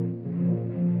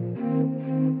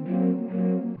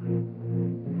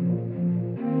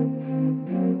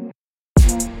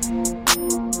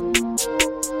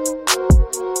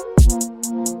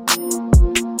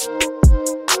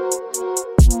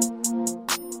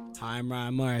I'm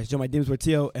Ryan Myers. Join my Dims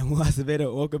Portillo and Will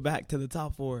Acevedo. Welcome back to the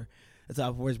Top 4. The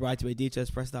Top 4 is brought to you by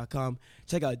DHSPress.com.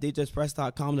 Check out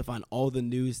DHSPress.com to find all the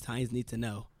news Titans need to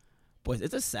know. Boys,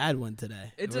 it's a sad one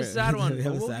today. It's a sad one.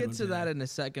 We'll get to that in a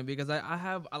second because I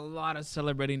have a lot of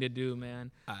celebrating to do,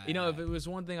 man. If it was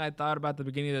one thing I thought about at the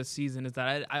beginning of the season is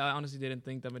that I honestly didn't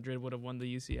think that Madrid would have won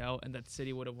the UCL and that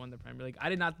City would have won the Premier League. I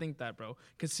did not think that, bro.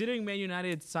 Considering Man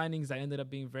United's signings that ended up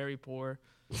being very poor,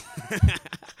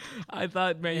 I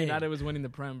thought Man United was winning the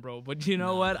Prem, bro. But you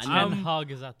know what? Ten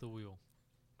Hag is at the wheel.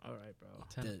 All right, bro.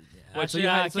 Actually,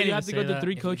 so you have to go to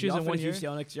 3 coaches in 1 year?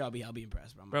 UCL next year, I'll be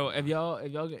impressed, bro. Bro, if y'all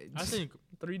I think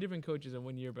 3 different coaches in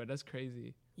 1 year, bro, that's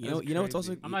crazy. You know what's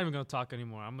also. I'm not even gonna talk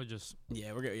anymore. I'm gonna just.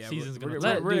 Yeah, we're gonna. Season's we're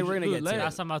gonna. gonna get to it.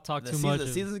 Last time I talked too The much.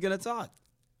 season's gonna talk.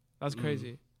 That's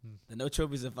crazy. The no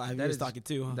trophies in 5 years talking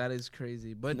too. Huh? That is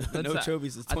crazy. But no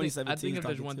trophies is 2017. I think if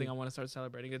there's one thing I want to start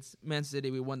celebrating, it's Man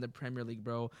City. We won the Premier League,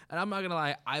 bro. And I'm not gonna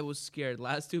lie, I was scared.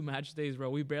 Last 2 match days,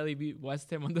 bro. We barely beat West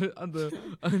Ham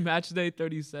on match day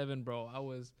 37, bro.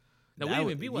 We didn't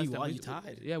even beat West Ham. You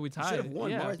tied. Yeah, we tied. Should have won.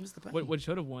 Yeah. Mars missed the penalty. What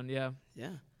should have won? Yeah. Yeah.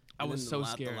 I was so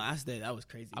scared. The last day, that was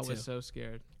crazy. I was so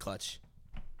scared. Clutch.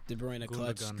 De Bruyne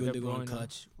clutch. Gundogan. Gundogan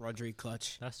clutch. Rodri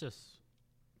clutch. That's just.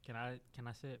 Can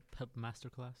I say it? Pep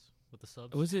masterclass with the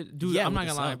subs. Was it, dude? Yeah, I'm not with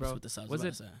gonna lie, subs, bro. with the subs, Was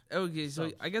it? Okay, so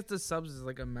Subs. I guess the subs is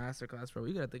like a masterclass, bro.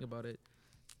 You gotta think about it.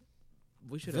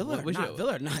 We should Villa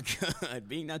are not good.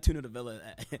 Being not 2-0 to Villa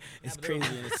is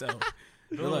crazy in itself.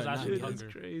 Villa was actually That's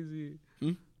hungry. crazy.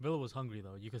 Villa was hungry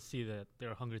though. You could see that they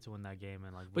were hungry to win that game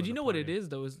and like. But you know what it is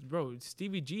though, is bro,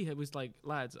 Stevie G was like,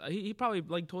 lads, he probably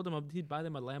like told them he'd buy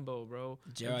them a Lambo, bro.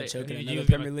 Gerrard choking he another was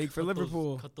Premier gonna League for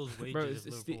Liverpool. Cut those wages. Bro, if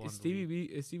Liverpool won the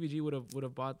league. Stevie G would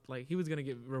have bought, like, he was gonna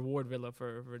get reward Villa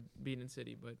for being in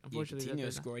City, but unfortunately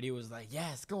Coutinho scored. He was like,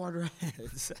 yes, go on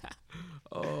Reds.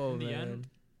 Oh In the man. end,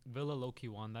 Villa low-key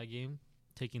won that game,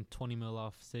 taking 20 mil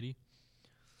off City.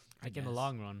 Like in the guess.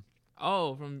 long run.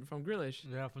 Oh, from Grealish.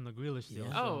 Yeah, from the Grealish deal.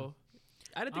 Yeah. so- Oh,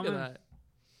 I didn't think of that.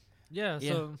 Yeah,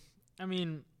 Yeah. so I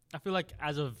mean, I feel like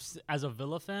as a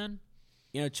Villa fan,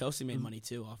 Chelsea made money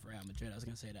too off Real Madrid. I was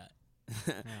gonna say that.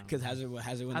 Yeah. Because Hazard won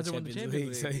Hazard won the the Champions Champions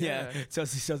League. So League, yeah, yeah.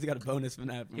 Chelsea got a bonus from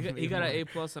that. He got an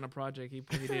A+ on a project. He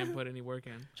didn't put any work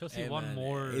in. Chelsea won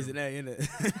more. Is an A in it?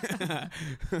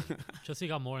 Chelsea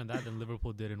got more in that than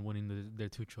Liverpool did in winning their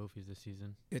 2 trophies this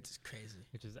season, It's crazy.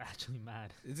 which is actually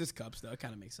mad. It's just cups though. It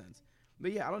kind of makes sense.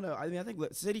 But yeah, I don't know. I mean, I think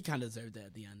City kind of deserved it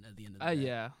at the end. At the end of the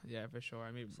day. Yeah, for sure.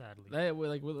 I mean, Sadly,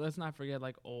 let's not forget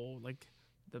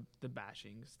the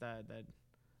bashings that They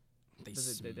They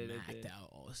smacked out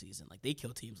all season. Like they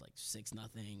killed teams like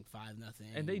 6-0, 5-0.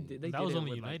 and they did. That did was it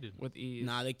only with, United. with ease.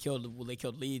 Nah, they killed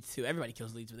Leeds too. Everybody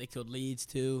kills Leeds, but they killed Leeds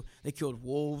too. They killed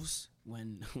Wolves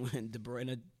when De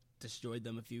Bruyne destroyed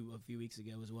them a few weeks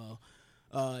ago as well.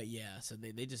 Yeah, so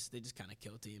they just kind of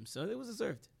killed teams. So it was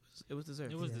deserved. It was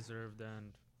deserved. It was deserved,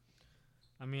 and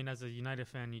I mean, as a United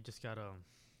fan, you just gotta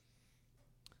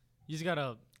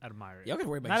admire it. Y'all gotta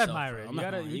worry about Not yourself. admire Bro. it. I'm You not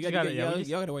gotta- lying. you You just gotta, gotta- y'all, at least-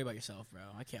 y'all gotta worry about yourself, bro.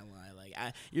 I can't lie. Like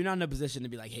you're not in a position to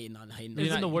be like hating on. It's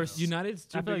not- in the worst. you United's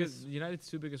I feel like United's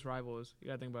 2 biggest rivals. You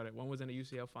gotta think about it. One was in a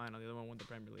UCL final. The other one won the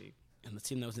Premier League. And the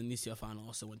team that was in the UCL final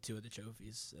also won 2 of the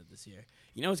trophies this year.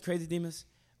 You know what's crazy, Demas?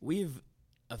 We're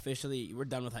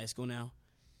done with high school now,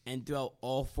 and throughout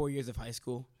all 4 years of high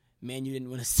school, Man, you didn't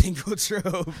win a single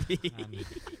trophy. I mean,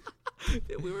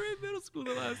 We were in middle school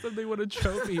the last time they won a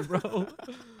trophy, bro.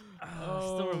 I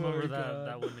still remember my God.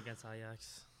 that win against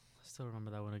Ajax.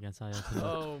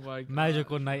 Oh my God.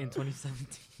 Magical night in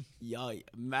 2017. Yo,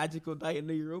 magical night in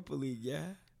the Europa League, yeah.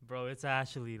 Bro, it's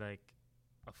actually like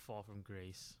a fall from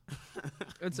grace.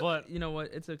 But you know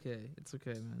what? It's okay. It's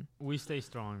okay, man. We stay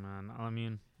strong, man. I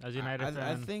mean, as United I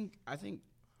fan, think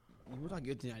we'll talk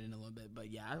good to United in a little bit, but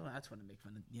yeah, I just want to make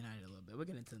fun of United a little bit. We'll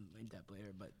get into that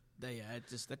later, but that's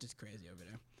just crazy over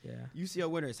there. Yeah. UCL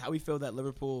winners. How we feel that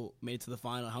Liverpool made it to the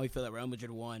final. How we feel that Real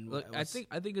Madrid won. Look, I think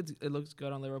it looks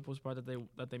good on Liverpool's part that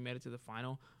they made it to the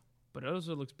final, but it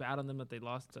also looks bad on them that they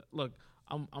lost. Look,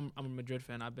 I'm a Madrid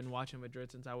fan. I've been watching Madrid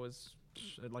since I was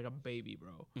like a baby,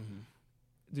 bro. Mm-hmm.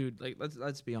 Dude, like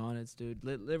let's be honest, dude.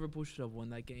 Liverpool should have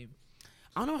won that game.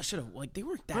 I don't know. I should have. Like they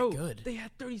weren't that Bro, good. They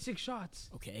had 36 shots.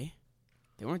 Okay,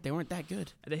 they weren't that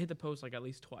good. And they hit the post like at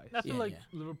least twice. I feel Yeah, like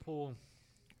yeah. Liverpool.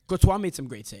 Courtois made some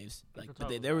great saves. Like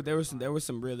Courtois but was there was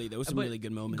some really But really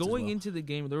good moments. Going as well. into the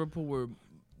game, Liverpool were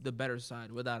the better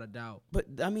side without a doubt. But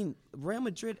I mean, Real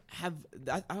Madrid have.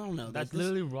 I don't know. That's this-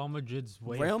 literally Real Madrid's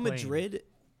way. Real of playing. Madrid.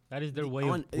 That is their way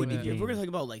on, of winning if we're games. gonna talk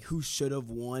about like who should have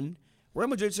won, Real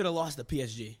Madrid should have lost to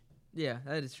PSG Yeah,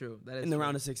 that is true. That is in the true.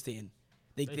 round of 16.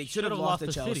 They should have lost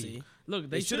to Chelsea. City. Look,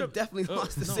 they should have definitely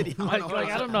lost to City. I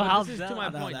don't know how. This is to my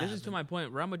point. This is to my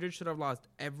point. Real Madrid should have lost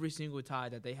every single tie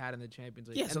that they had in the Champions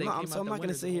League. Yeah, so I'm not going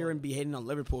to sit here and be hating on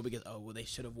Liverpool because they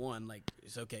should have won. Like,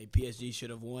 it's okay. PSG should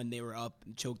have won. They were up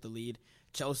and choked the lead.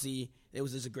 Chelsea, it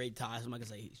was just a great tie. So I'm not going to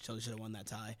say Chelsea should have won that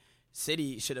tie.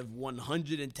 City should have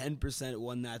 110%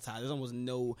 won that tie. There's almost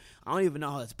no. I don't even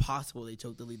know how that's possible. They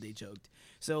choked the lead. They choked.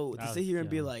 So to sit here and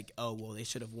be like, oh well, they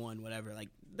should have won, whatever. Like,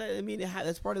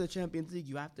 that's part of the Champions League.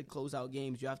 You have to close out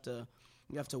games. You have to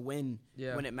win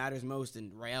when it matters most.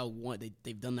 And Real won.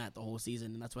 They've done that the whole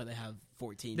season, and that's why they have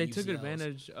 14. They UCLs. took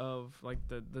advantage of like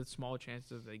the small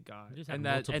chances they got, and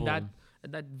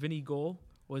that Vinny goal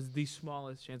was the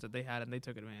smallest chance that they had, and they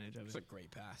took advantage of it. It was a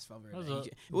great pass.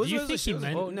 Do you think he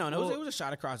meant? No, it was a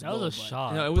shot across the goal. That was a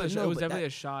shot. No, it was definitely a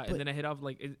shot, and then it hit off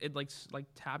it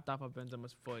tapped off of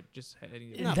Benzema's foot, just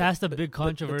hitting it. That's the big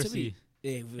controversy.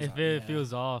 If it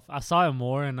feels off, I saw it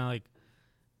more, and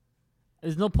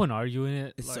there's no point arguing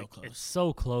it. It's like, so close. It's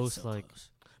so close.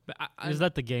 But just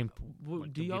let the game.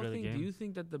 Do y'all think? Do you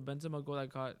think that the Benzema goal that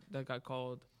got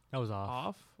called? That was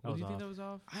off. Do you think that was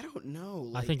off? I don't know.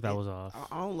 I think that was off.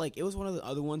 I don't like. It was one of the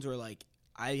other ones where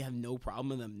I have no problem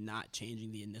with them not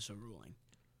changing the initial ruling.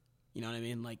 You know what I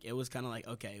mean? Like, it was kind of like,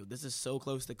 okay, this is so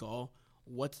close to call.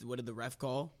 What did the ref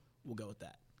call? We'll go with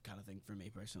that kind of thing for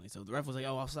me personally. So the ref was like,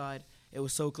 oh, offside. It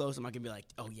was so close. I'm not gonna be like,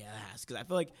 oh yeah, that has, because I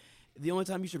feel like the only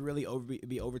time you should really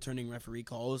be overturning referee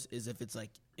calls is if it's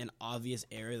like an obvious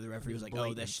error. The referee was like,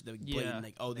 blatant. Oh, that's blatant.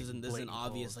 Like, oh, this is an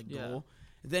obvious goal.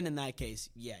 Then in that case,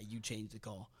 yeah, you change the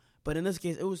call. But in this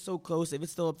case, it was so close. If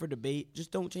it's still up for debate,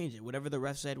 just don't change it. Whatever the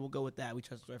ref said, we'll go with that. We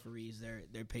trust referees.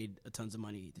 They're paid tons of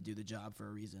money to do the job for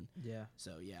a reason. Yeah.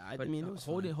 So yeah, I mean, it was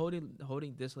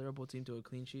holding this Liverpool team to a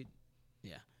clean sheet.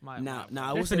 Yeah.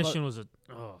 Their finishing was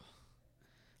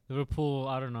Liverpool.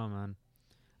 I don't know, man.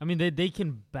 I mean, they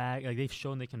can bag. Like, they've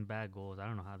shown they can bag goals. I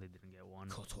don't know how they didn't get one.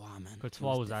 Courtois, man.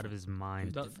 Courtois was out of his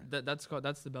mind. That's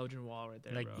the Belgian wall right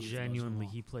there. Like, bro. genuinely,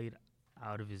 he played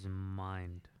out of his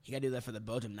mind. He got to do that for the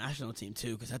Belgium national team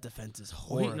too, because that defense is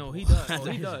horrible. He does.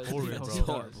 He does.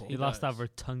 Horrible. He lost that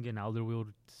Vertonghen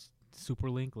Alderweireld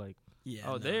super link. Like,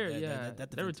 yeah. They're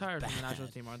retired from the national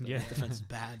team, aren't they? Yeah, that defense is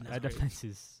bad. That defense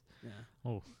is. Yeah.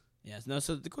 Oh. Yes. No.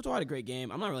 So the Courtois had a great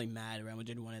game. I'm not really mad. Real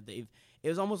Madrid won it. It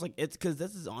was almost like it's because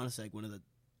this is honestly like one of the.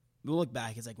 We'll look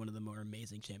back. It's like one of the more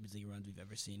amazing Champions League runs we've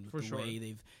ever seen. With the way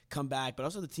they've come back, but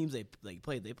also the teams they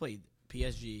played. They played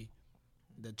PSG.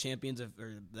 The champions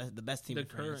the best team in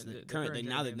France.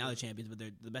 Now they're champions, but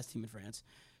they're the best team in France.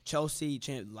 Chelsea,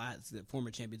 the former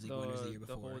Champions League winners the year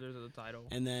before, the holders of the title,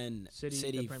 and then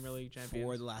City the Premier League champions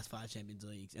for the last 5 Champions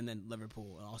Leagues, and then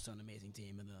Liverpool, also an amazing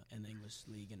team in the English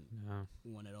league and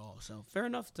won it all. So fair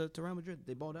enough to Real Madrid.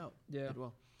 They balled out. Yeah, did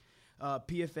well.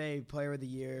 PFA Player of the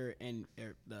Year and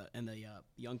the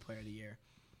Young Player of the Year.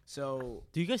 So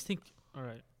do you guys think? All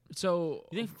right. So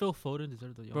you think Phil Foden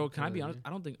deserved the young? Bro, can I be honest? I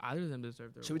don't think either of them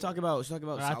deserve their. Should we talk about?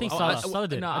 Salah? I think Salah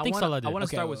did. I think Salah did. I want to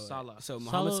start with Salah. So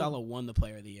Mohamed Salah won the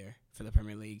Player of the Year for the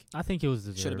Premier League. I think it was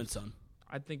deserved. Should have been Son.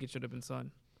 I think it should have been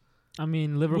Son. I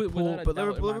mean, Liverpool. But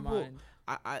Liverpool.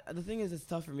 The thing is, it's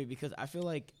tough for me because I feel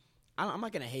like I'm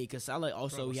not gonna hate because Salah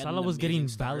also. Salah was getting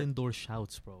Ballon d'Or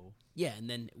shouts, bro. Yeah, and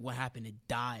then what happened? It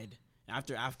died.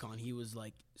 After AFCON, he was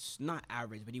like not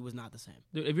average, but he was not the same.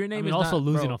 Dude, if your name is also not,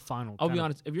 losing bro, a final. I'll be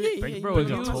honest. If you play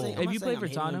for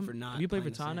Tottenham,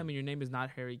 and your name is not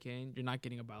Harry Kane, you're not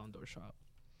getting a Ballon d'Or shot,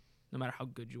 no matter how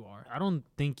good you are. I don't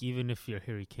think even if you're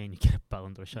Harry Kane, you get a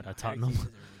Ballon d'Or shot at Tottenham.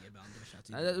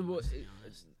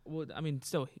 Well, I mean,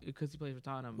 still because he plays for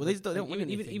Tottenham. Well, they don't win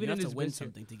anything. Even you in have his to win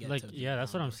something to get. Like, yeah,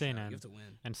 that's what I'm saying. You have to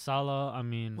win. And Salah, I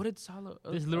mean, what did Salah?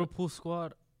 This Liverpool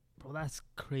squad. Bro, that's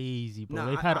crazy, bro. Nah,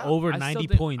 They've had over 90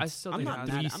 points. I'm not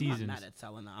mad. 3 seasons. I'm not mad at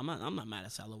Salah. I'm not mad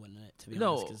at Salah winning it, to be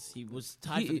honest, because he was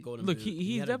tied for the Golden Boot. Look,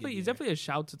 he's definitely a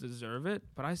shout to deserve it,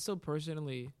 but I still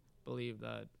personally believe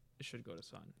that it should go to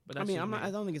Son. But that's I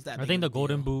don't think it's that. I think the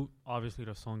Golden Boot, obviously,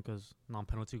 to Son because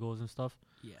non-penalty goals and stuff.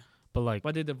 Yeah.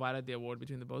 But they divided the award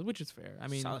between the both, which is fair. I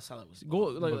mean, Salah was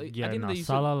goal. At the end of the day,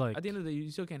 Salah, at the end of the day, you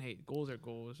still can't hate. Goals are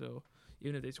goals. So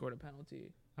even if they scored a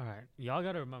penalty. All right, y'all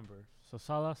gotta remember. So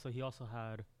Salah, he also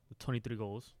had 23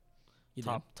 goals,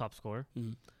 top scorer.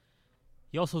 Mm-hmm.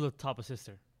 He also the top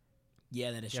assister.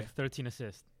 Yeah, that is true. He had 13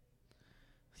 assists.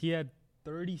 He had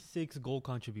 36 goal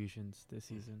contributions this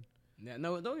season. Yeah,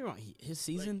 no, don't get me wrong. His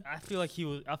season, I feel like it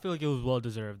was well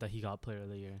deserved that he got Player of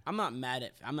the Year. I'm not mad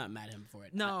at him for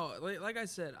it. No, like I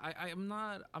said, I'm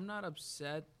not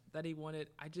upset that he won it.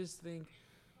 I just think,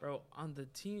 bro, on the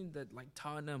team that like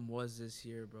Tottenham was this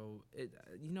year, bro,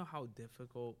 you know how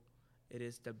difficult it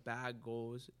is to bag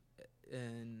goals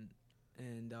and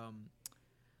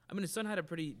I mean, his son had a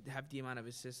pretty hefty amount of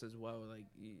assists as well. Like,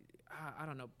 I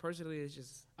don't know. Personally, it's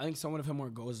just. I think someone would have had more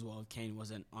goals as well if Kane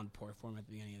wasn't on poor form at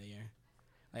the beginning of the year.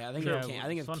 Like, I think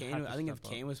if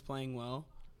Kane was playing well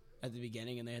at the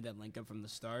beginning and they had that link up from the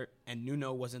start, and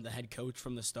Nuno wasn't the head coach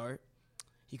from the start,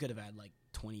 he could have had like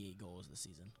 28 goals this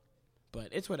season. But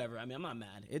it's whatever. I mean, I'm not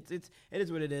mad. It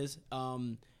is what it is.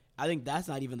 I think that's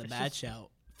not even the bad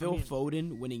shout. Phil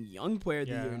Foden winning Young Player of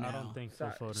the Year now. I don't think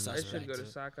Phil Foden. They should go to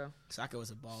Saka. Saka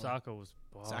was a baller. Saka was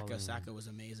balling. Saka was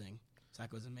amazing.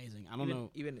 Saka was amazing. I don't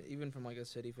know. Even from like a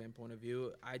City fan point of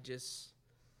view,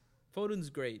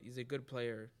 Foden's great. He's a good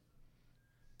player,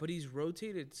 but he's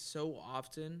rotated so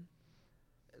often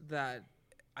that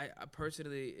I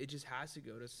personally, it just has to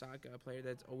go to Saka, a player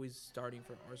that's always starting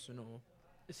for Arsenal.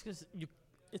 It's because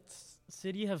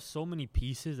City have so many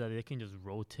pieces that they can just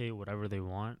rotate whatever they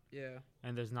want. Yeah.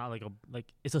 And there's not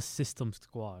it's a system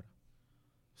squad.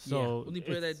 So only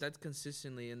player that's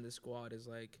consistently in the squad is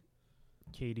like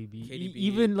KDB.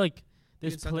 Even like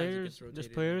there's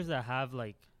players that have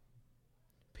like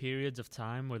periods of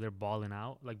time where they're balling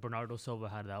out. Like Bernardo Silva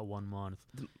had that 1 month.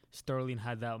 Sterling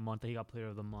had that month that he got Player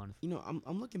of the Month. You know,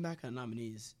 I'm looking back at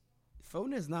nominees.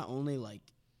 Foden is not only like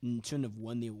shouldn't have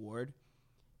won the award.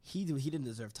 He didn't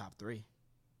deserve top 3.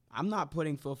 I'm not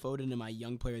putting Phil Foden in my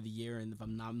Young Player of the Year, and if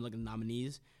I'm looking at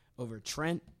nominees, over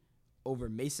Trent, over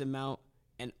Mason Mount,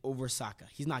 and over Saka.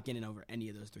 He's not getting over any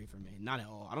of those 3 for me. Not at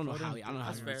all. I don't know how he won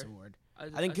this award. I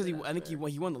think because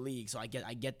he won the league, so I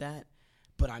get that.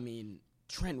 But I mean,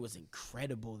 Trent was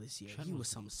incredible this year. He was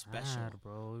something special,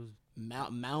 bro.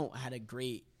 Mount had a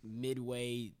great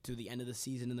midway to the end of the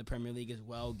season in the Premier League as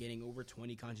well, getting over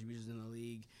 20 contributions in the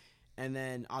league. And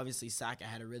then, obviously, Saka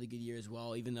had a really good year as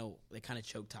well, even though they kind of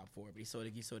choked top 4. But he still had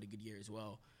a good year as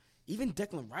well. Even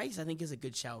Declan Rice, I think, is a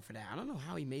good shout for that. I don't know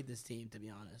how he made this team, to be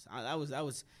honest.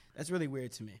 That's really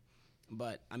weird to me.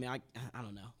 But, I mean, I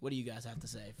don't know. What do you guys have to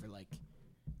say for, like,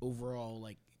 overall,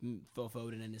 like, Phil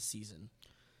Foden in this season?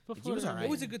 He was all right. It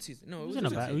was a good season. No,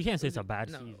 we can't say it's a bad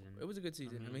season. It was a good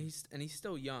season. I mean, he's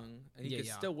still young, and he could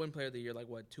still win Player of the Year, like,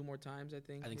 2 more times, I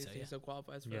think. I think so, He still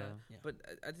qualifies for that. Yeah. But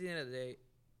at the end of the day,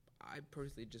 I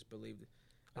personally just believed,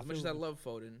 as much as I love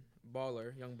Foden,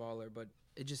 young baller, but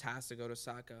it just has to go to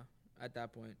Saka at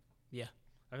that point. Yeah.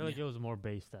 I feel like it was more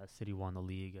based that City won the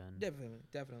league, and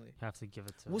definitely have to give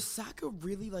it to. Was Saka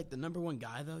really like the number 1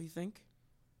 guy though? You think?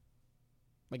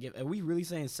 Like, are we really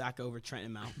saying Saka over Trent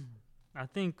and Mount? I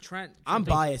think Trent. I'm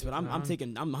biased, but I'm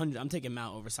taking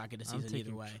Mount over Saka this season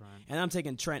either way, and I'm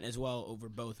taking Trent as well over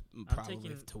both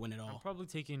probably to win it all. I'm probably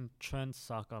taking Trent,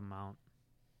 Saka, Mount.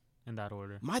 In that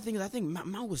order. My thing is, I think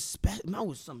Mount was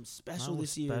something special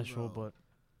this year. But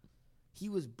he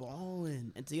was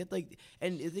balling, and to get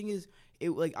and the thing is,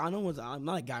 I'm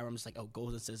not a guy where I'm just like, oh,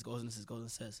 goals and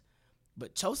assists.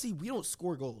 But Chelsea, we don't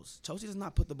score goals. Chelsea does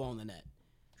not put the ball in the net.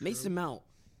 True. Mason Mount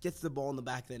gets the ball in the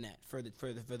back of the net for the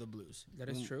Blues. That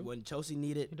is true. When Chelsea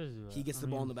need it, he gets the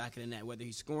ball in the back of the net. Whether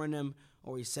he's scoring them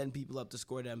or he's sending people up to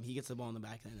score them, he gets the ball in the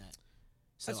back of the net.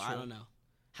 So I don't know.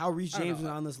 How Reece James is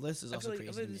on this list is also crazy.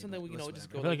 I feel like something we can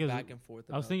just go back and forth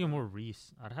about. I was thinking more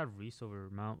Reece. I'd have Reece over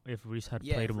Mount if Reece had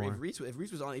played more. If Reece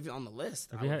was on the list.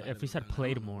 If Reece had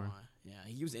played more. Yeah,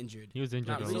 he was injured. Reece,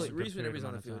 whenever he's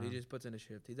on the field, he just puts in a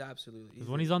shift. He's absolutely.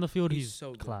 When he's on the field, he's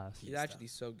so class. He's actually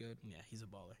so good. Yeah, he's a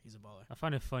baller. I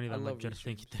find it funny that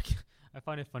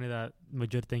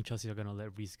Madrid think Chelsea are gonna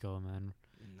let Reece go, man.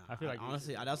 I feel like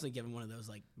honestly, I'd also give him one of those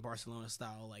like Barcelona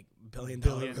style like $1 billion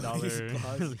clause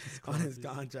on his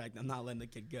contract. I'm not letting the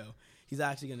kid go. He's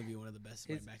actually going to be one of the best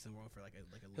right backs in the world for like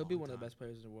a He'll be one of the best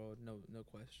players in the world, no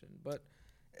question. But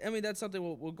I mean, that's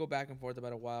something we'll go back and forth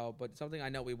about a while. But something I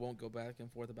know we won't go back and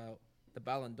forth about. The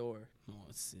Ballon d'Or. Well,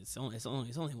 it's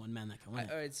only one man that can win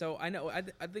it. All right, so I know. I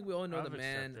think we all know the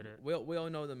man. We all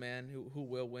know the man who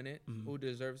will win it, who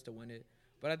deserves to win it.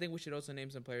 But I think we should also name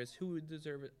some players who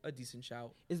deserve a decent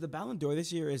shout. Is the Ballon d'Or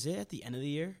this year? Is it at the end of the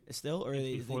year still, or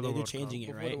they're changing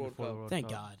it? Right. Thank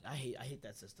God. I hate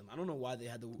that system. I don't know why they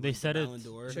had the Ballon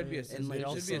d'Or. It should be a season. It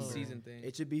should be a season thing.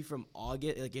 It should be from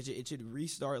August. Like it should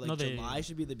restart. Like July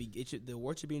should be the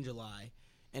award should be in July,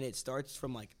 and it starts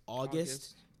from like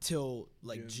August till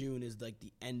like June is like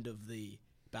the end of the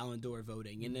Ballon d'Or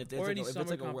voting. And if it's a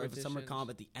summer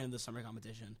comp at the end of the summer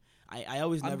competition. I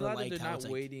always never liked how they're not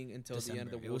waiting until the end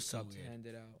of the World Cup to hand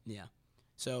it out. Yeah.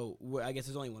 So I guess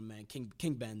there's only one man,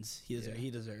 King Benz. He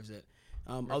deserves it.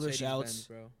 Other shouts,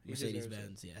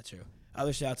 Mercedes-Benz. Yeah, true.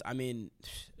 Other shouts. I mean,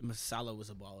 Salah was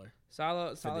a baller.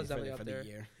 Salah's definitely up there.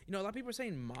 Year. You know, a lot of people are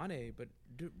saying Mane, but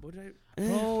what did I?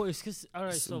 Bro, it's because all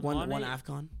right. So one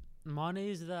AFCON. Mane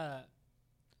is that.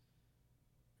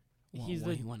 He's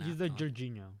the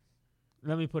Jorginho.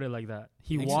 let me put it like that.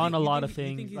 He won a lot of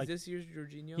things. You think he's like, this year's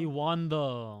Jorginho? He won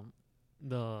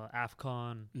the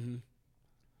AFCON. Mm-hmm.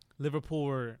 Liverpool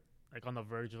were like on the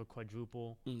verge of a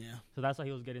quadruple. Yeah. So that's why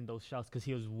he was getting those shouts, because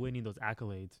he was winning those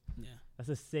accolades. Yeah. That's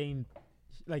the same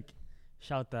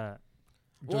shout that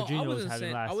Jorginho was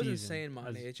having last season. I wasn't saying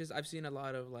Mane. It's just I've seen a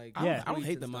lot of like. I don't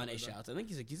hate the Mane shouts. I think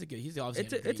he's a good. He's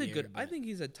obviously. It's a good. I think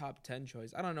he's a top 10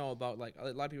 choice. I don't know about like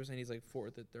a lot of people saying he's like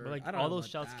 4th or 3rd. Like I don't all know those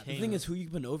shouts came. The thing is, who you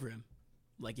put over him?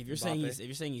 Like if you're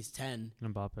Mbappe. saying he's 10.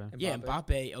 Mbappe. Yeah,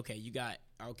 Mbappe. Okay, you got.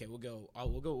 Okay, we'll go.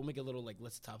 We'll make a little like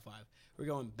list top 5. We're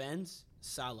going Benz,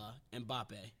 Salah,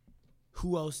 Mbappe.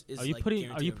 Who else is? Are you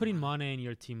putting Mane in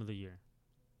your team of the year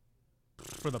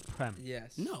for the Prem?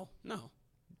 Yes. No.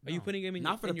 Are you putting him in?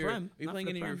 Not for the Prem. Are you playing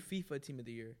it in your FIFA team of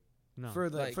the year? No.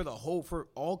 For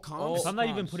all comps. If I'm not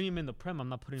even putting him in the Prem, I'm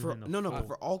not putting him in the but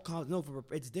for all comps. No,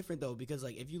 it's different though, because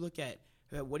like if you look at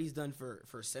what he's done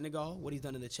for Senegal, what he's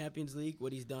done in the Champions League,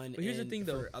 what he's done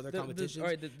for other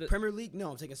competitions. Premier League, no,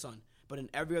 I'm taking Son. But in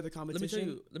every other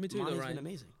competition, let me tell you, Mane's Ryan, been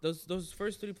amazing. Those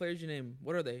first 3 players you name,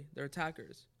 what are they? They're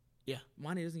attackers. Yeah.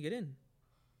 Mane doesn't get in.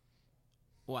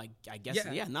 Well, I guess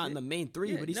not in the main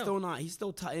 3, but he's still not. He's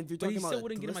still tight. If you're talking about, he still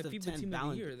wouldn't get in my FIFA team of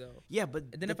the year though. Yeah, but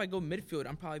and then if I go midfield,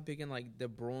 I'm probably picking like De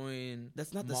Bruyne.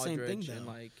 That's not the same thing though. And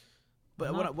like,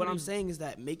 but what I'm saying is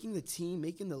that making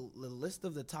the list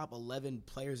of the top 11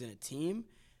 players in a team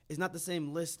is not the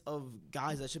same list of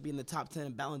guys that should be in the top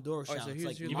 10 Ballon d'Or shouts. So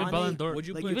like even Ballon d'Or,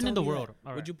 even in the world.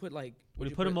 Would you put like? Would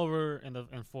you put him over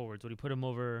in forwards? Would you put him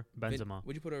over Benzema?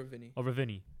 Would you put over Vinny? Over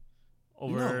Vinny?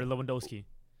 Over Lewandowski?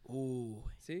 Ooh.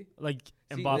 See? Like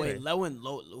Mbappe. Wait,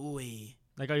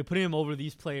 Like, are you putting him over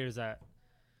these players that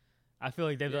I feel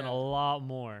like they've done a lot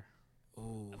more?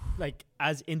 Ooh. Like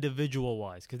as individual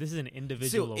wise, because this is an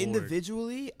individual award.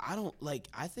 Individually, I don't like.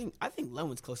 I think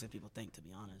Lewin's closer than people think, to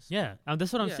be honest. Yeah,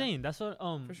 that's what I'm saying. That's what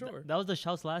for sure. That was the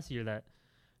shouts last year that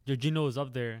Jorginho was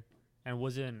up there and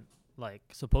wasn't like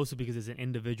supposed to, because it's an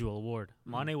individual award.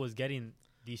 Mane was getting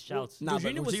these shouts.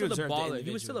 Jorginho was still a baller.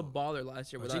 He was still a baller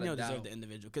last year. Jorginho deserved the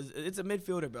individual because it's a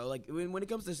midfielder, bro. Like when it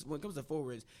comes to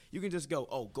forwards, you can just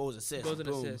go, goals, assists, goals and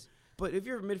assists. But if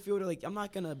you're a midfielder, like I'm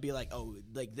not gonna be like, oh,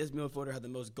 like this midfielder had the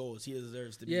most goals, he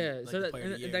deserves to be. Yeah, so that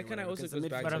kind of also goes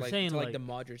back to like the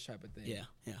Modric type of thing.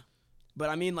 Yeah. But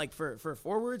I mean, like for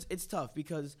forwards, it's tough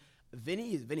because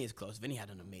Vinny is close. Vinny had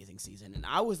an amazing season, and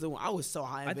I was so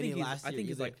high on Vinny last year. I think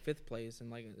he's like 5th place, and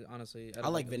like honestly, I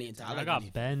like Vinny. I got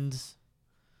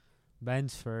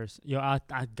Ben's first. Yo, I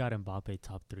got Mbappe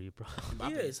top 3, bro.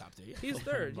 Mbappe is top 3. Yeah. He's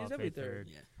 3rd. He's every 3rd.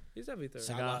 Yeah. He's every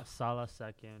 3rd. I got Salah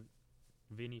 2nd.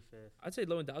 Vinny 5th. I'd say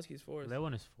Lewandowski's 4th.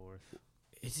 Lewin is 4th.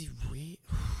 Is he really?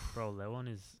 Bro, Lewin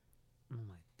is. Oh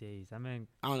my days! I mean,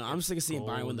 I don't know. I'm sick of seeing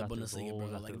Bayern win the Bundesliga,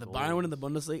 bro. Like the Bayern winning the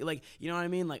Bundesliga, like you know what I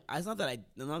mean. Like it's not that I'm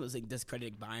not like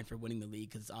discrediting Bayern for winning the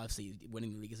league, because obviously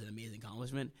winning the league is an amazing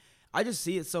accomplishment. I just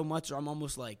see it so much, or I'm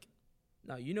almost like.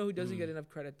 No, you know who doesn't get enough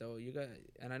credit though. You got,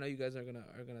 and I know you guys are gonna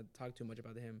talk too much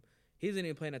about him. He isn't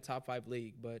even playing a top 5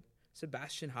 league, but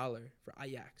Sebastian Haller for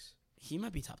Ajax. He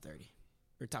might be top 30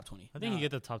 or top 20. I think he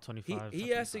get the top 25. He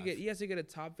has to get a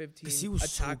top 15. Because he was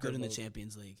so good in the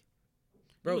Champions League.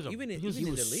 Bro, even in the league,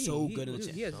 he was so good in the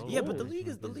Champions League. Yeah, but the league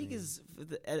goals. is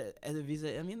the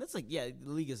Eredivisie. I mean, that's like the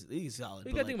league is solid.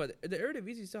 You got to think about it. The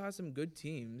Eredivisie still has some good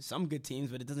teams. Some good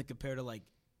teams, but it doesn't compare to like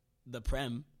the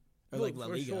Prem or like La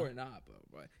Liga. For sure not,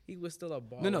 bro. He was still a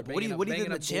baller. No, but what he did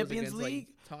in the Champions League,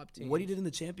 top teams. what he did in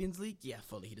the Champions League, yeah,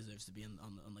 fully he deserves to be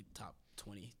on like top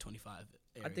 20, 25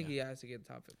 area. I think he has to get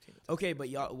top 15. Okay, but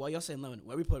while y'all saying Lewin,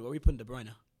 where we putting De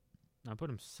Bruyne? I put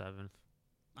him 7th.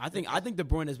 I think De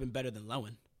Bruyne has been better than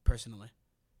Lewin, personally,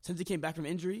 since he came back from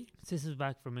injury. Since he's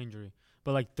back from injury,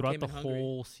 but like throughout the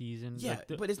whole season. Yeah,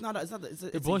 like but it's not.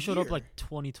 De Bruyne showed up like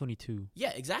 2022.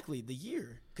 Yeah, exactly, the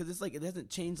year, because it's like it hasn't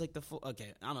changed like the full.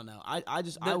 Okay, I don't know.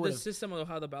 The system of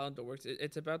how the Ballon d'Or works.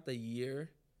 It's about the year.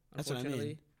 That's what I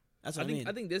mean. That's what I mean.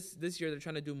 I think this year they're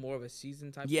trying to do more of a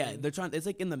season type. Yeah, thing. they're trying. It's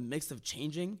like in the mix of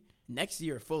changing. Next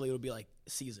year, fully, it'll be like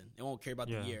season. They won't care about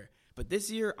the year. But this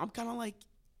year, I'm kind of like,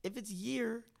 if it's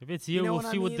year, we'll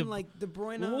see what like De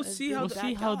Bruyne. We'll see how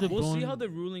the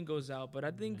ruling goes out. But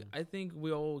I think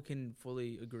we all can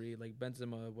fully agree. Like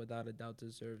Benzema, without a doubt,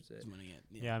 deserves it.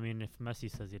 Yeah, I mean, if Messi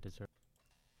says he deserves,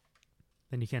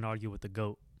 then you can't argue with the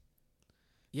GOAT.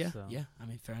 Yeah, yeah. I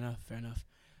mean, fair enough.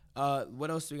 What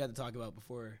else do we got to talk about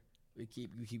before we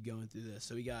keep going through this?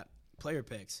 So we got player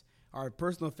picks, our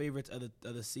personal favorites of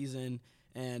the season,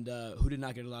 and who did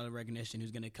not get a lot of recognition, who's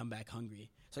going to come back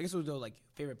hungry. So I guess we'll go like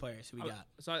favorite players. Who we got?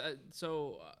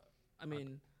 I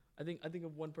mean, I think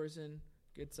if one person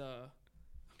gets a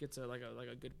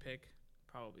good pick,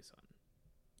 probably Son.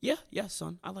 Yeah,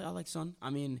 Son. I like Son.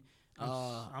 I mean,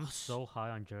 I'm so high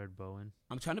on Jared Bowen.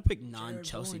 I'm trying to pick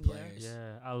non-Chelsea players.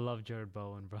 Yeah, I love Jared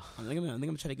Bowen, bro. I think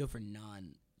I'm trying to go for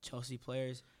non-Chelsea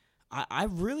players. I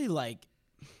really like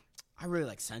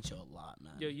Sancho a lot,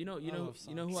 man. Yo, you know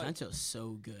who Sancho's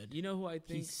so good. You know who I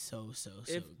think he's so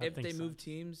if good. They move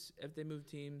teams, I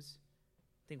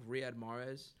think Riyad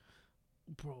Mahrez.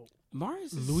 Bro,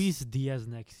 Mahrez Luis Diaz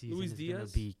next season is gonna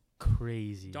be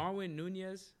crazy. Darwin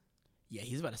Nunez. Yeah,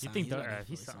 he's about to sign. You think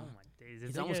he's oh my days.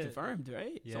 He's almost confirmed,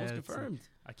 right? Yeah, he's almost confirmed.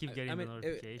 I keep getting the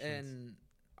notifications. And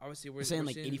obviously we're saying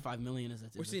like 85 million is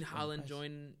that. We're seeing Haaland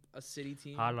join a City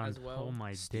team as well. Oh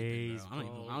my Stupid, days,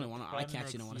 bro. I don't want to. I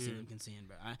actually don't want to see them concede,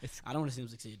 bro. I don't want to see them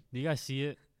succeed. Do you guys see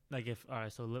it? Like if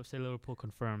so let's say Liverpool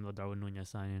confirmed the Darwin Nunez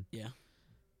signing. Yeah.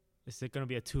 Is it gonna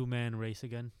be a 2-man race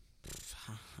again?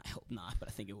 I hope not, but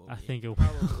I think it will. I think it will.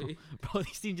 Probably. Bro,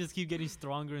 these teams just keep getting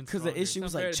stronger and stronger. Because the issue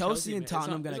was like Chelsea and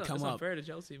Tottenham going to come up. Fair to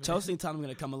Chelsea, man. Chelsea and Tottenham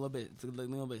going to come a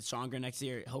little bit stronger next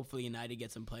year. Hopefully United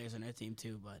get some players on their team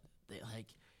too, but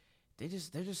they're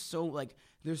just so like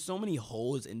there's so many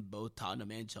holes in both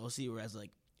Tottenham and Chelsea. Whereas like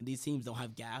these teams don't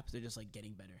have gaps, they're just like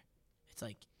getting better. It's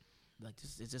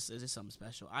it's just something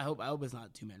special. I hope it's not a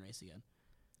 2-man race again.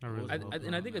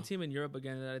 I think a team in Europe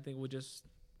again that I think would just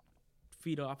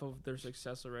feed off of their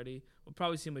success already. We'll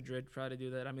probably see Madrid try to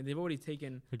do that. I mean, they've already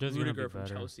taken Rudiger from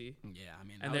Chelsea. Yeah, I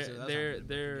mean, and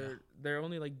they're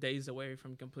only like days away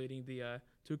from completing the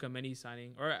Tchouaméni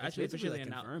signing, or actually officially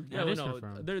announced.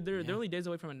 They're only days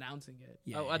away from announcing it.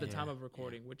 At the time of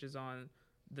recording, which is on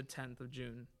the 10th of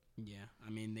June. Yeah,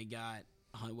 I mean, they got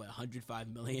 105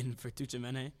 million for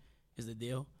Tchouaméni is the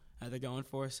deal that they're going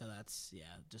for. So that's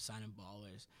just signing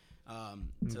ballers. I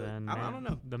don't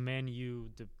know. The Man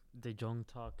U, the Jong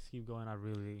talks keep going. I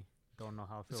really don't know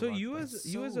how I feel. So you as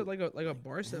a a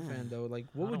Barca fan though, like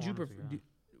what would you prefer?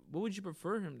 What would you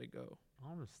prefer him to go? I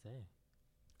want to stay.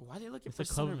 Why are they looking for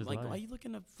center? Why are you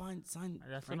looking to sign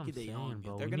Frankie De Jong?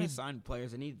 If they're gonna sign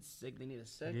players, they need a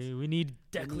 6. Yeah, we need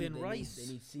Declan Rice.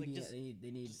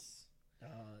 They need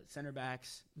center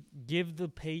backs. Give the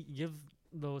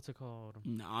what's it called?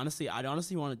 No, honestly, I'd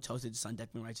want Chelsea to sign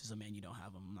Declan Rice as a man you don't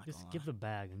have him. I'm not just give the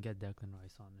bag and get Declan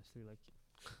Rice. Honestly,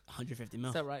 150 mil.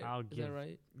 Is that right? Is that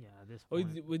right? Yeah. This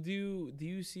point. Do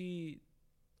you see?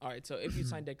 All right. So if you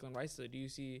sign Declan Rice, do you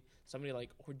see somebody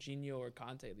like Jorginho or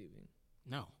Conte leaving?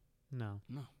 No.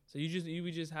 So you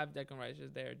would just have Declan Rice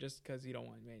just there just because you don't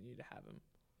want Man U to have him.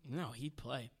 No, he'd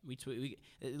play. If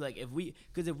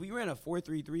we ran a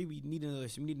 4-3-3, we need another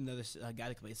guy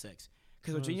that can play 6.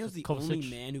 Because Jorginho's the only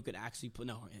man who could actually play.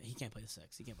 No, he can't play the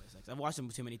 6. I've watched him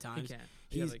too many times.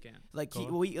 He can't.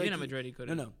 Even at Madrid, he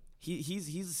couldn't. No.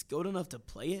 He's skilled enough to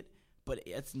play it, but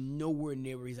it's nowhere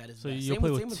near where he's at his best. Same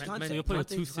with Conte. You play with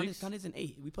 2-6. Conte's an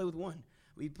 8. We play with 1.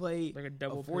 We play like a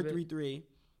double 4-3-3.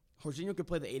 Jorginho could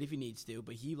play the 8 if he needs to,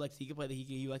 but he likes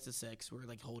the 6. We're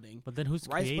holding. But then who's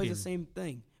Rice creating? plays the same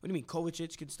thing. What do you mean?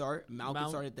 Kovacic could start. Mount could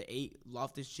start at the 8.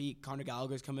 Loftus-Cheek, Conor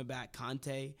Gallagher's coming back.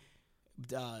 Conte.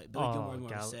 Billy Gilmore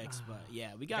more 6, but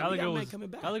we got man coming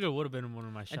back. Gallagher would have been one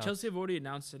of my shots. And Chelsea have already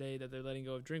announced today that they're letting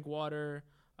go of Drinkwater,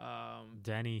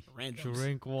 Danny Randoms.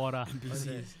 Drinkwater,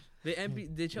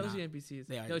 the Chelsea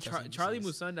NPCs. Charlie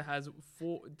Musonda has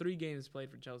 3 games played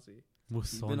for Chelsea.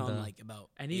 He's been on about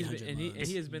he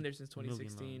has been there since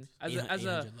 2016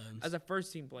 as a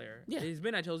first team player. Yeah, he's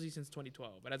been at Chelsea since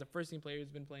 2012, but as a first team player, he's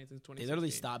been playing since 2016. They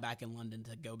literally stopped back in London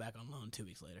to go back on loan 2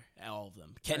 weeks later. All of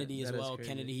them. Kennedy as well.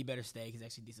 Kennedy, he better stay because he's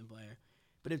actually a decent player.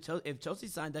 But if Chelsea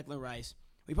signed Declan Rice,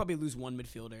 we probably lose 1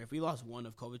 midfielder. If we lost 1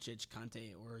 of Kovacic,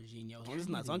 Conte, or Jorginho,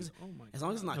 as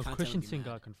long as it's not Conte, Christensen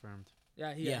got confirmed.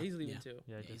 Yeah, he's leaving too.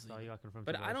 Yeah, just he got confirmed.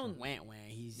 But I don't.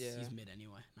 He's mid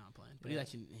anyway. Not playing, but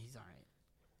he's all right.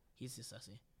 He's just sussy.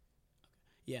 Okay.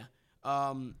 Yeah.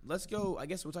 Let's go. I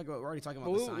guess we're already talking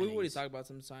about the signings. We already talked about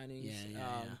some signings.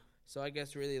 Yeah. So I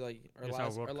guess really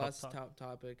our last top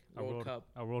topic, World Cup.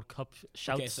 Our World Cup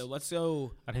shouts. Okay, so let's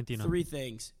go. Argentina. 3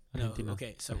 things. Argentina. No,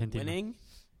 okay, so Argentina. Winning,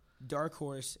 dark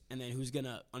horse, and then who's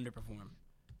gonna underperform.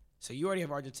 So you already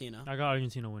have Argentina. I got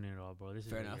Argentina winning it all, bro. This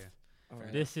is fair enough.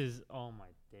 This is my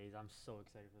days. I'm so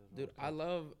excited for this. Dude, I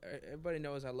love. Everybody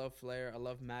knows I love Flair. I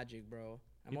love Magic, bro.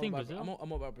 I'm all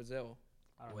about Brazil.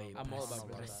 I'm all about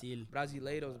Brazil.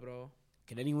 Brasileiros, bro.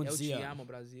 Can anyone see amo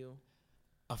Brazil?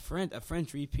 A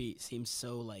French repeat seems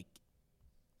so I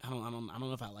don't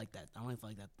know if I like that. I don't know if I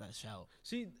like that shout.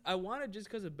 See, I want it just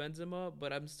because of Benzema,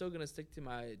 but I'm still gonna stick to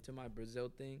my Brazil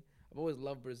thing. I've always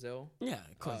loved Brazil. Yeah,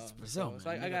 of course, Brazil. So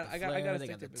I gotta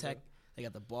stick to Brazil. Tech. They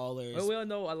got the ballers. Well, we all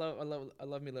know I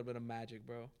love me a little bit of Magic,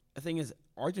 bro. The thing is,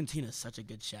 Argentina's such a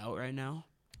good shout right now.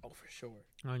 Oh, for sure.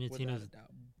 Argentina's.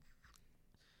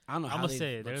 I don't know. I'm gonna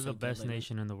say they're the best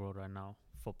nation in the world right now,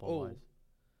 football wise.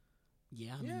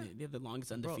 Yeah, I mean, they have the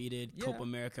longest undefeated Copa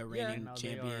America reigning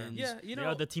champions. They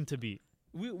are the team to beat.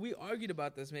 We argued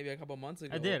about this maybe a couple months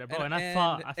ago. I did, bro,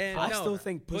 I still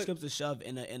think push comes to shove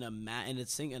in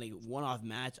a one-off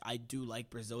match. I do like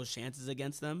Brazil's chances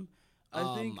against them.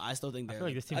 I still think they're. I feel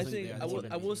like this team.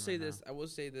 I will say this. I will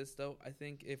say this though. I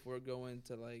think if we're going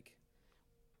to like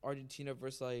Argentina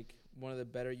versus like one of the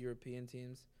better European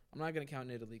teams, I'm not gonna count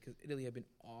Italy because Italy have been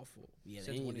awful. Yeah,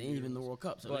 they ain't even in the World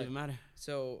Cup, so it doesn't even matter.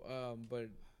 So, but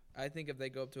I think if they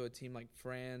go up to a team like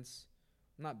France,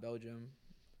 not Belgium,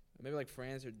 maybe like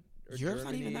France or Europe's Germany,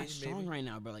 not even that strong right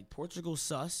now, bro. Like Portugal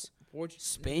sus.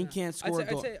 Spain yeah. can't score.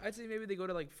 I'd say maybe they go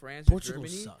to like France Portugal or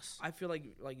Germany. Sus. I feel like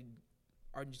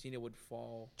Argentina would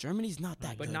fall. Germany's not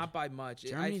that but good. not by much.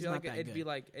 Germany's I feel not like that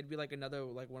it'd be like another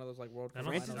like one of those like World Cup.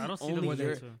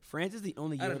 France is the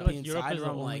only European side where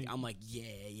I'm like,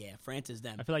 yeah, France is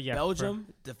them. I feel like Belgium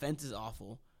defense is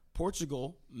awful.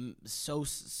 Portugal so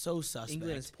suspect.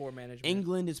 England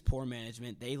is poor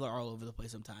management. They are all over the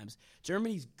place sometimes.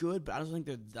 Germany's good, but I don't think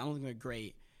they're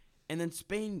great. And then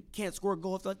Spain can't score a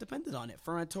goal if they're dependent on it.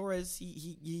 Ferran Torres,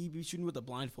 he be shooting with a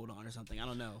blindfold on or something. I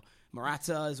don't know.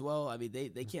 Morata as well. I mean,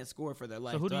 they can't score for their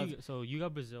life. So you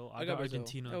got Brazil. I got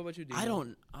Argentina. How about you, I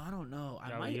don't know.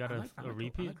 I might a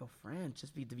repeat. I might go France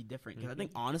just to be different. Because I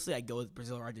think honestly, I go with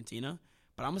Brazil or Argentina.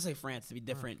 But I'm gonna say France to be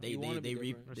different. You want to be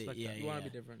different.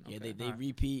 Yeah, they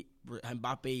repeat.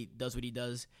 Mbappe does what he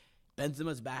does.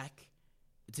 Benzema's back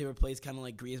to replace kind of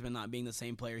like Griezmann not being the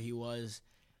same player he was.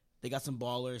 They got some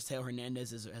ballers. Theo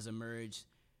Hernandez has emerged.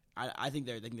 I think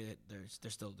they're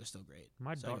still great.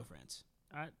 So I go France.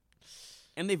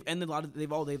 And a lot of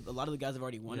the guys have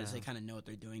already won it, so they kind of know what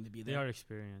they're doing to be there. They are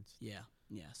experienced. Yeah.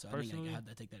 So personally, I think I have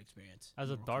to take that experience.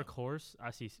 As a dark horse,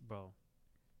 I see,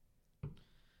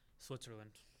 Switzerland.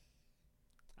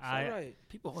 Right.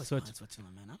 People always find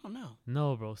Switzerland, man. I don't know.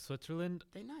 No, bro. Switzerland.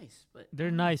 They're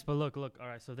nice, but look. All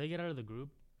right, so they get out of the group,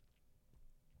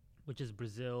 which is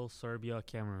Brazil, Serbia,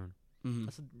 Cameroon. Mm-hmm.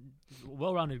 That's a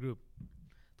well-rounded group.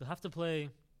 They'll have to play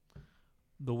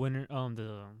the winner.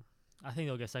 I think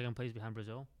they'll get second place behind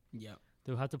Brazil. Yeah.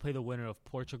 They'll have to play the winner of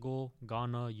Portugal,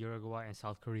 Ghana, Uruguay, and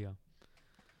South Korea.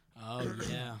 Oh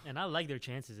yeah. And I like their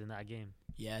chances in that game.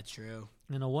 Yeah, true.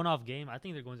 In a one-off game, I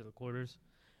think they're going to the quarters,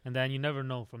 and then you never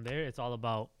know. From there, it's all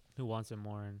about who wants it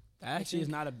more. And that actually is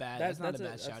not a bad. That's not a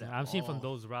bad shout. I'm seeing from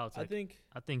those routes. I think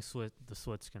the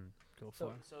Swiss can go for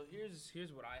it. So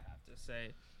here's what I have to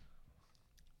say.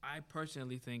 I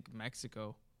personally think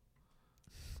Mexico.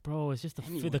 Bro, it's just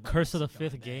the curse of the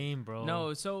fifth game, bro.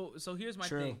 No, so here's my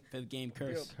thing. Fifth game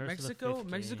curse.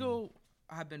 Mexico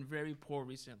have been very poor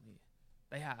recently.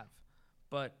 They have.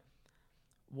 But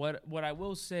what I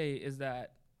will say is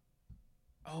that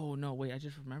oh no, wait, I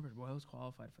just remembered Wales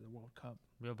qualified for the World Cup.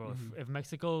 Yeah, bro. Mm-hmm. If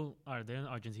Mexico they're in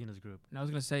Argentina's group. And I was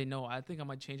gonna say no, I think I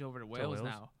might change over to Wales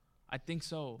now. I think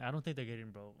so. I don't think they're getting,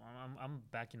 bro. I'm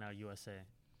backing out USA.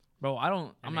 Bro,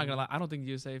 I'm not gonna lie. I don't think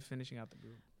USA finishing out the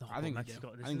group. No, I think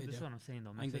Mexico. This is what I'm saying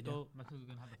though. Mexico's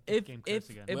gonna have the fifth game curse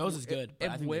again. Wales is good.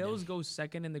 If Wales goes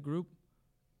second in the group,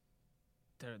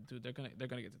 they're gonna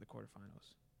get to the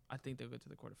quarterfinals. I think they'll get to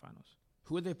the quarterfinals.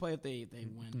 Who would they play if they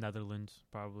win? Netherlands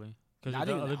probably. Because I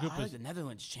like the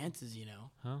Netherlands' chances.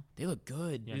 They look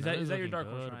good. Yeah, is that your dark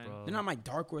horse, Ryan? They're not my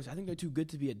dark horse. I think they're too good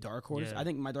to be a dark horse. Yeah. I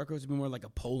think my dark horse would be more like a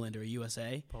Poland or a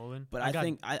USA. But I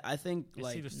think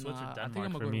like either Swiss or Denmark. I think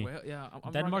I'm gonna go with Wales. Yeah,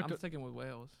 I'm sticking with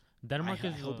Wales. Denmark I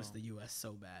hope it's the US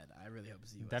so bad. I really hope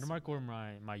it's the US. Denmark were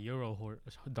my Euro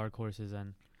dark horses,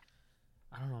 and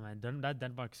I don't know, man. That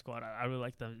Denmark squad, I really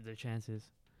like their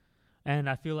chances. And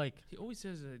I feel like he always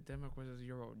says that Denmark was a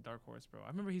Euro dark horse, bro. I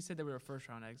remember he said they were a first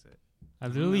round exit. I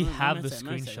literally have the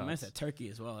screenshot. I said Turkey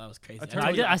as well. That was crazy.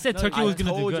 I said Turkey was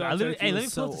gonna do good. I literally, let me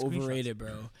so pull the overrated, bro.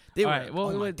 All right,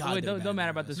 well, don't matter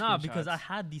about this. Nah, because I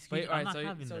had these screenshots. I'm not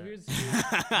having that. Here's all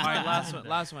right,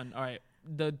 last one. All right,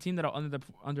 the team that'll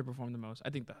underperform the most,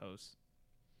 I think the host.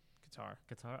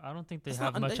 Qatar. I don't think they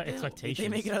have much expectations. They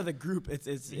make it out of the group. I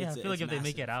feel like if they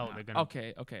make it out, they're gonna.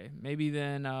 Okay. Maybe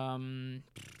then.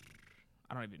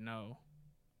 I don't even know.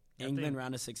 England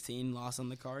round of 16 loss on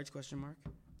the cards? ?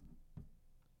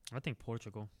 I think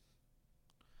Portugal.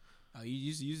 Oh, you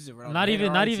use it right. Not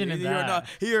even in that.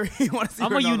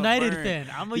 I'm a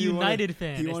United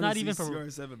fan. It's not even for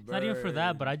CR7 not even for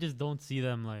that, but I just don't see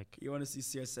them like. You want to see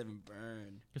CR7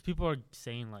 burn? Because people are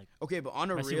saying like. Okay, but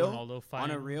on a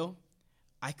real,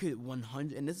 I could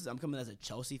 100. And I'm coming as a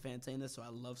Chelsea fan saying this, so I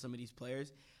love some of these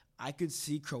players. I could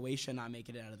see Croatia not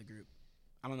making it out of the group.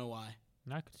 I don't know why.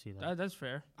 I could see that. That's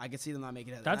fair. I could see them not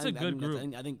making it. That's a good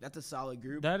group. I think that's a solid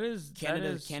group. That is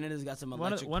Canada's got some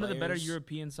electric one of the better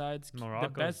European sides.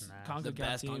 Morocco's the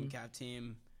best CONCACAF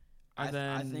team.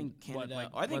 I think Canada.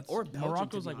 I think or Belgium,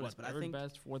 Morocco's like honest, what? Third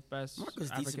best, fourth best.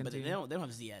 Morocco's African decent, but team. they don't have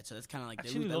Ziyech, so that's kind of like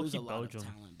Actually, they lose a lot Belgium. of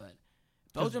talent. But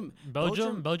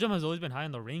Belgium has always been high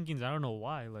in the rankings. I don't know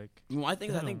why. Like, well, I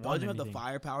think Belgium have the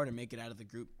firepower to make it out of the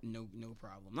group. No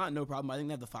problem. Not no problem. I think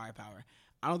they have the firepower.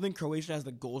 I don't think Croatia has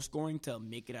the goal scoring to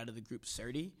make it out of the group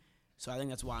 30. So I think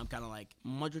that's why I'm kind of like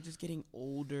Modric is getting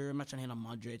older. I'm not trying to hit on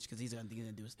Modric because he's gonna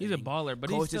do his thing. He's a baller, but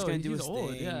Coach is gonna do his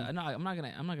old. thing. Yeah, no, I'm not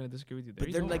gonna disagree with you.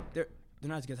 But they're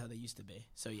not as good as how they used to be.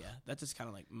 So yeah, that's just kind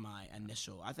of like my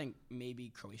initial. I think maybe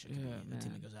Croatia could be the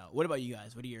team that goes out. What about you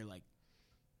guys? What are your like?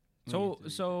 Dude,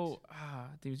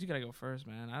 you gotta go first,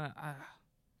 man.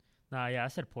 I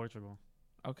said Portugal.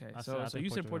 Okay, so you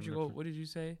said Portugal. What did you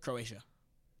say? Croatia.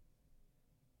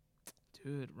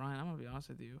 Dude, Ryan, I'm gonna be honest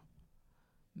with you.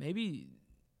 Maybe,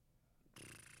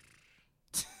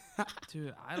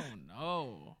 dude, I don't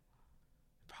know.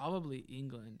 Probably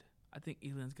England. I think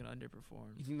England's gonna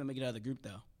underperform. You think they'll make it out of the group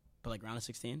though? But like round of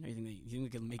 16, or you think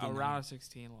they can make it? A round of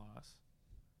 16 loss,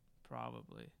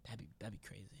 probably. That'd be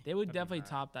crazy. They would definitely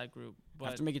top that group. But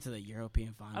have to make it to the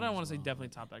European final. I don't want to say definitely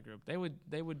top that group. They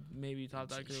would maybe top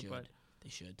that group, but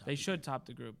they should top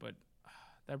the group. But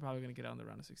they're probably gonna get out in the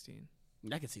round of 16.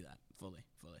 I can see that fully.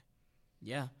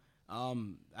 Yeah.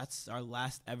 That's our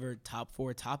last ever top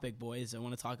 4 topic, boys. I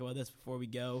want to talk about this before we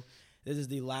go. This is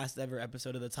the last ever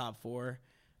episode of the top 4.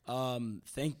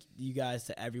 Thank you guys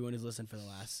to everyone who's listened for the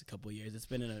last couple of years. It's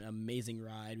been an amazing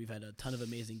ride. We've had a ton of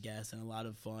amazing guests and a lot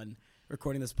of fun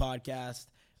recording this podcast.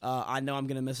 I know I'm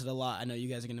gonna miss it a lot. I know you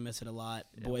guys are gonna miss it a lot,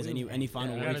 boys. Any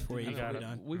final words before we're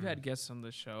done? We've had guests on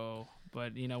the show,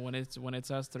 but when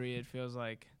it's us 3, it feels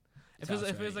like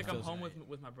I'm home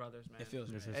with my brothers, man. It feels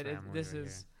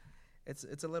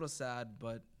It's a little sad,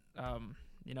 but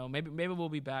maybe we'll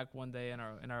be back one day in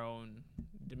our own,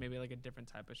 maybe like a different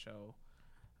type of show,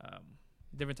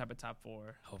 different type of top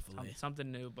 4. Hopefully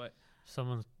something new, but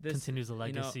someone continues the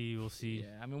legacy. We'll see.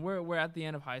 Yeah, I mean we're at the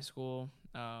end of high school.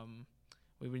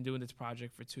 We've been doing this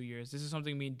project for 2 years. This is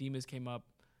something me and Demas came up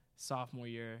sophomore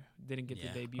year. Didn't get to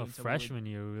debut until freshman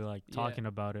year. We were like talking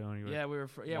about it when we were we were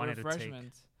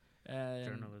freshmen.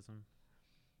 Journalism.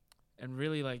 And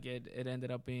really, like it ended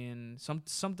up being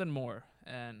something more,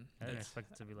 and I didn't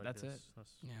expect it to be like that's this. It.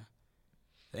 Yeah.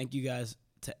 Thank you guys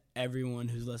to everyone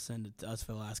who's listened to us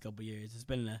for the last couple of years. It's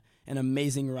been an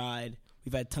amazing ride.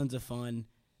 We've had tons of fun,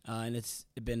 and it's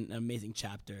been an amazing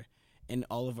chapter in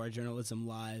all of our journalism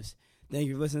lives. Thank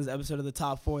you for listening to this episode of The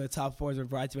Top 4. The Top 4s are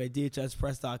brought to you by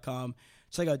DHSpress.com.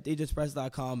 Check out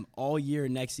DHSpress.com all year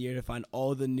next year to find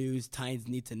all the news Titans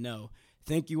need to know.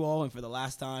 Thank you all, and for the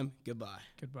last time, goodbye.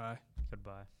 Goodbye.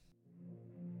 Goodbye.